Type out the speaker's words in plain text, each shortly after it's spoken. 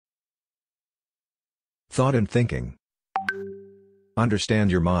Thought and thinking.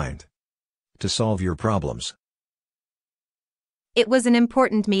 Understand your mind. To solve your problems. It was an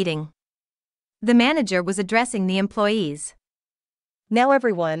important meeting. The manager was addressing the employees. Now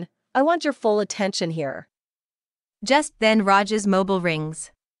everyone, I want your full attention here. Just then Raj's mobile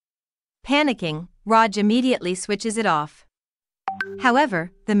rings. Panicking, Raj immediately switches it off.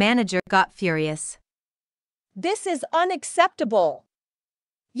 However, the manager got furious. This is unacceptable.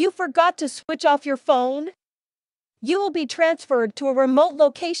 You forgot to switch off your phone? You will be transferred to a remote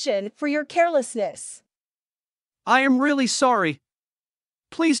location for your carelessness. I am really sorry.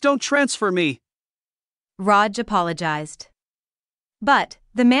 Please don't transfer me. Raj apologized. But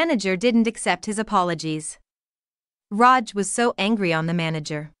the manager didn't accept his apologies. Raj was so angry on the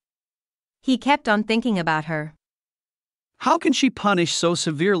manager. He kept on thinking about her. How can she punish so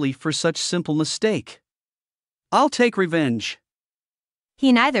severely for such simple mistake? I'll take revenge.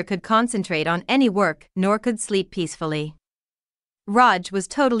 He neither could concentrate on any work nor could sleep peacefully. Raj was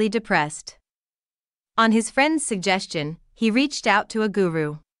totally depressed. On his friend's suggestion, he reached out to a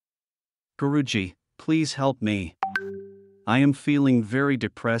guru. Guruji, please help me. I am feeling very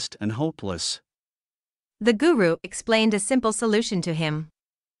depressed and hopeless. The guru explained a simple solution to him.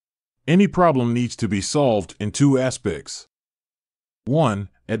 Any problem needs to be solved in two aspects. 1.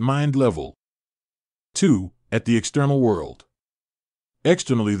 At mind level. 2. At the external world.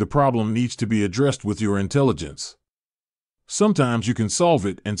 Externally, the problem needs to be addressed with your intelligence. Sometimes you can solve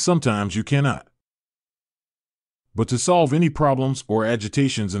it and sometimes you cannot. But to solve any problems or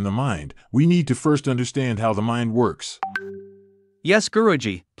agitations in the mind, we need to first understand how the mind works. Yes,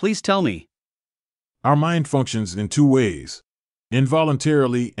 Guruji, please tell me. Our mind functions in two ways.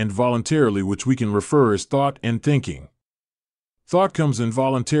 Involuntarily and voluntarily, which we can refer as thought and thinking. Thought comes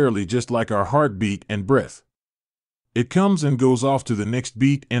involuntarily, just like our heartbeat and breath. It comes and goes off to the next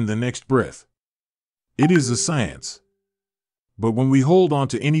beat and the next breath. It is a science. But when we hold on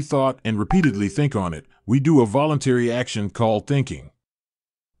to any thought and repeatedly think on it, we do a voluntary action called thinking.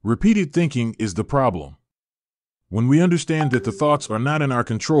 Repeated thinking is the problem. When we understand that the thoughts are not in our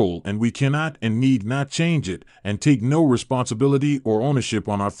control and we cannot and need not change it and take no responsibility or ownership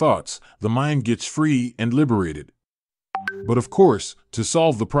on our thoughts, the mind gets free and liberated. But of course, to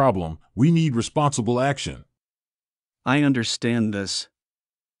solve the problem, we need responsible action. I understand this.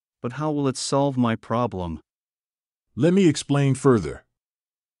 But how will it solve my problem? Let me explain further.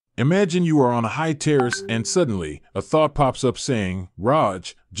 Imagine you are on a high terrace and suddenly a thought pops up saying,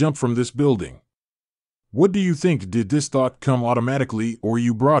 "Raj, jump from this building." What do you think? Did this thought come automatically or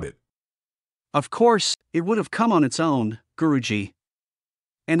you brought it? Of course, it would have come on its own, Guruji.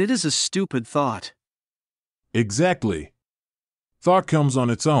 And it is a stupid thought. Exactly. Thought comes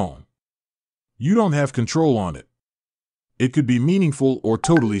on its own. You don't have control on it. It could be meaningful or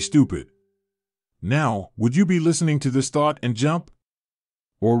totally stupid. Now, would you be listening to this thought and jump?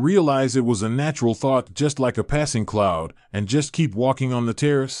 Or realize it was a natural thought just like a passing cloud and just keep walking on the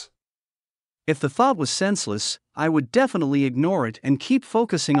terrace? If the thought was senseless, I would definitely ignore it and keep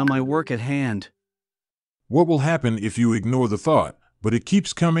focusing on my work at hand. What will happen if you ignore the thought, but it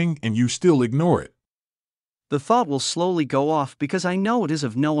keeps coming and you still ignore it? The thought will slowly go off because I know it is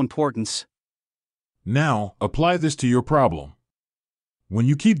of no importance. Now, apply this to your problem. When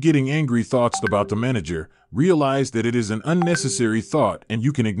you keep getting angry thoughts about the manager, realize that it is an unnecessary thought and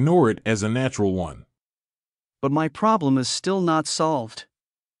you can ignore it as a natural one. But my problem is still not solved.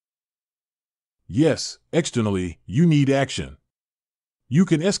 Yes, externally, you need action. You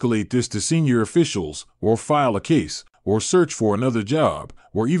can escalate this to senior officials, or file a case, or search for another job,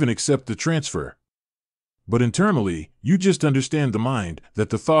 or even accept the transfer. But internally, you just understand the mind,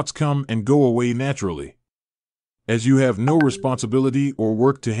 that the thoughts come and go away naturally. As you have no responsibility or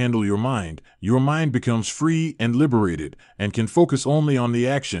work to handle your mind becomes free and liberated and can focus only on the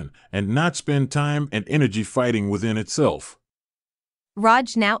action and not spend time and energy fighting within itself.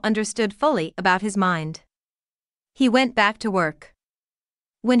 Raj now understood fully about his mind. He went back to work.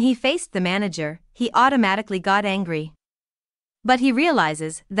 When he faced the manager, he automatically got angry. But he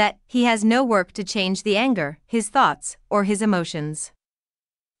realizes that he has no work to change the anger, his thoughts, or his emotions.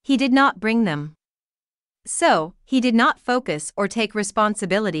 He did not bring them. So, he did not focus or take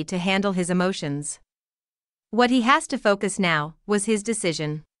responsibility to handle his emotions. What he has to focus now was his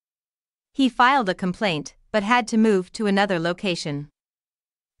decision. He filed a complaint, but had to move to another location.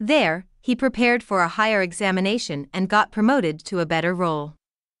 There, he prepared for a higher examination and got promoted to a better role.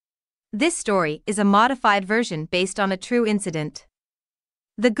 This story is a modified version based on a true incident.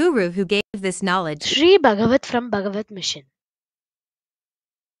 The guru who gave this knowledge, Sribagavath from Bhagavad Mission.